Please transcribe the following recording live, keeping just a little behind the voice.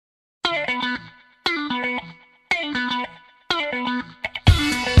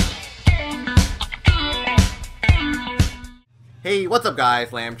Hey, what's up guys,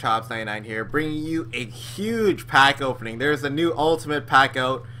 LambChops99 here, bringing you a huge pack opening. There's a new Ultimate pack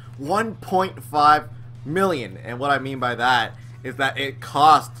out, 1.5 million, and what I mean by that is that it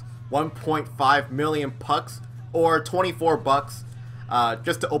costs 1.5 million pucks, or 24 bucks,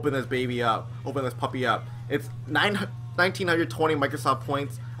 just to open this baby up, open this puppy up. It's 1920 Microsoft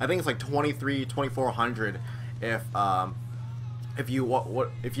points. I think it's like 2400 if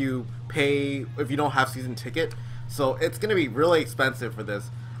you pay, if you don't have season ticket. So it's gonna be really expensive for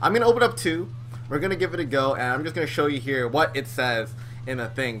this. I'm gonna open up 2. We're gonna give it a go, and I'm just gonna show you here what it says in the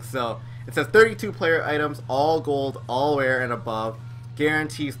thing. So it says 32 player items, all gold, all rare and above.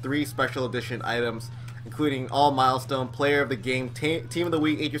 Guarantees 3 special edition items, including all milestone, player of the game, team of the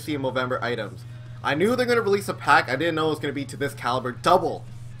week, HFC, and Movember items. I knew they're gonna release a pack. I didn't know it was gonna be to this caliber, double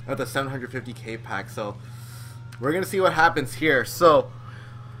of the 750k pack. So we're gonna see what happens here. So,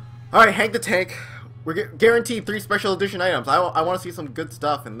 all right, Hank the Tank. We're guaranteed 3 special edition items. I want to see some good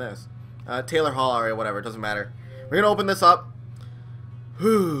stuff in this. Taylor Hall, alright, whatever, it doesn't matter. We're gonna open this up.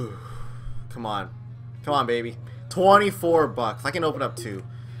 Whew. Come on, baby. 24 bucks. I can open up 2.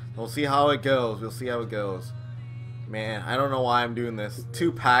 We'll see how it goes. We'll see how it goes. Man, I don't know why I'm doing this.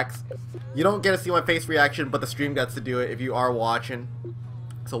 2 packs. You don't get to see my face reaction, but the stream gets to do it if you are watching.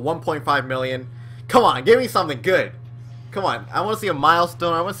 So 1.5 million. Come on, give me something good. Come on, I want to see a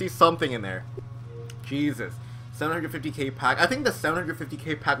milestone. I want to see something in there. Jesus, 750k pack. I think the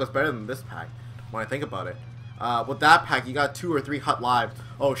 750k pack was better than this pack when I think about it. With that pack, you got 2 or 3 hot lives.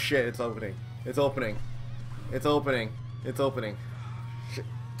 Oh shit, it's opening. It's opening. It's opening. It's opening. Shit.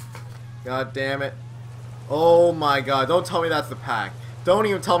 God damn it. Oh my god, don't tell me that's the pack. Don't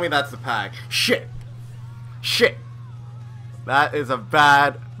even tell me that's the pack. Shit. Shit. That is a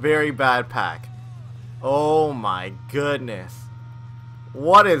bad, very bad pack. Oh my goodness.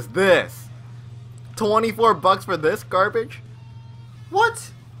 What is this? 24 bucks for this garbage?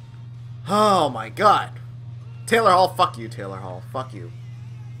 What? Oh my god. Taylor Hall, fuck you, Taylor Hall. Fuck you.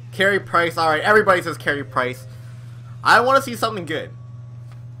 Carey Price, alright, everybody says Carey Price. I want to see something good.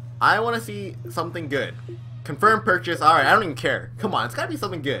 I want to see something good. Confirm purchase, alright, I don't even care. Come on, it's gotta be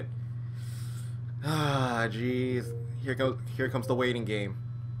something good. Ah, jeez. Here comes the waiting game.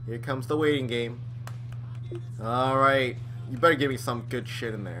 Here comes the waiting game. Alright. You better give me some good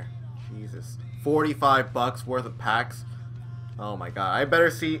shit in there. Jesus. 45 bucks worth of packs. Oh my god. I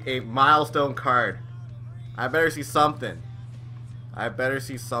better see a milestone card. I better see something. I better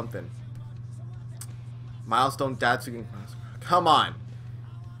see something. Milestone Datsuki. Come on.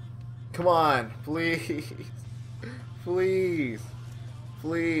 Come on. Please. Please.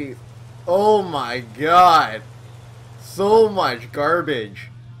 Please. Oh my god. So much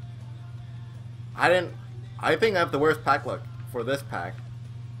garbage. I think I have the worst pack luck for this pack.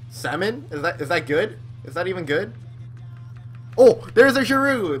 Semen? Is that good? Is that even good? Oh, there's a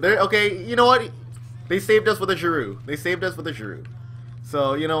Giroux. There. Okay, you know what? They saved us with a Giroux. They saved us with a Giroux.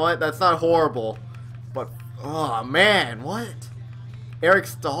 So you know what? That's not horrible. But oh man, what? Eric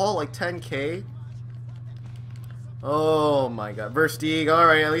Stahl, like 10k. Oh my god. Versteeg. All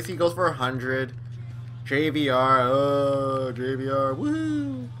right, at least he goes for 100. JVR. Oh, JVR.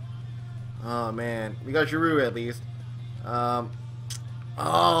 Woo. Oh man, we got Giroux at least.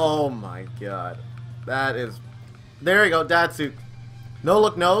 Oh my god. That is... There you go, Datsyuk. No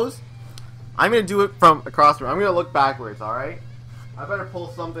look nose. I'm gonna do it from across the room. I'm gonna look backwards, alright? I better pull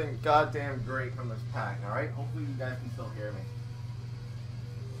something goddamn great from this pack, alright? Hopefully you guys can still hear me.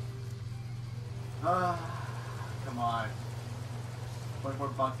 Come on. 24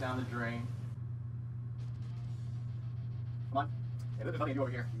 bucks down the drain. Come on. Hey, there's nothing to do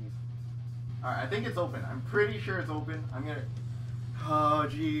over here. Alright, I think it's open. I'm pretty sure it's open. I'm gonna... Oh,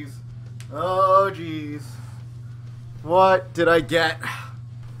 jeez. Oh, jeez. What did I get?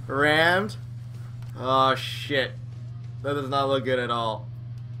 Rammed? Oh, shit. That does not look good at all.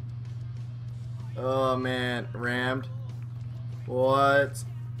 Oh, man. Rammed? What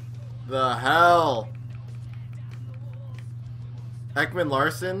the hell? Ekman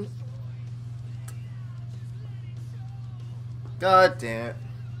Larson? God damn it.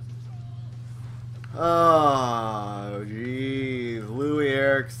 Oh, jeez. Louis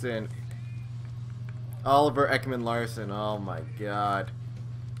Erickson. Oliver Ekman Larson. Oh my god.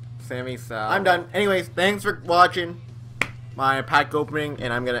 Sammy Sal. I'm done. Anyways, thanks for watching my pack opening,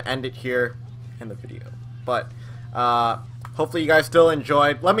 and I'm going to end it here in the video. But, hopefully you guys still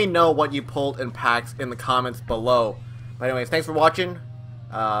enjoyed. Let me know what you pulled in packs in the comments below. But anyways, thanks for watching.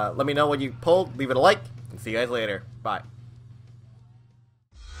 Let me know what you pulled. Leave it a like, and see you guys later. Bye.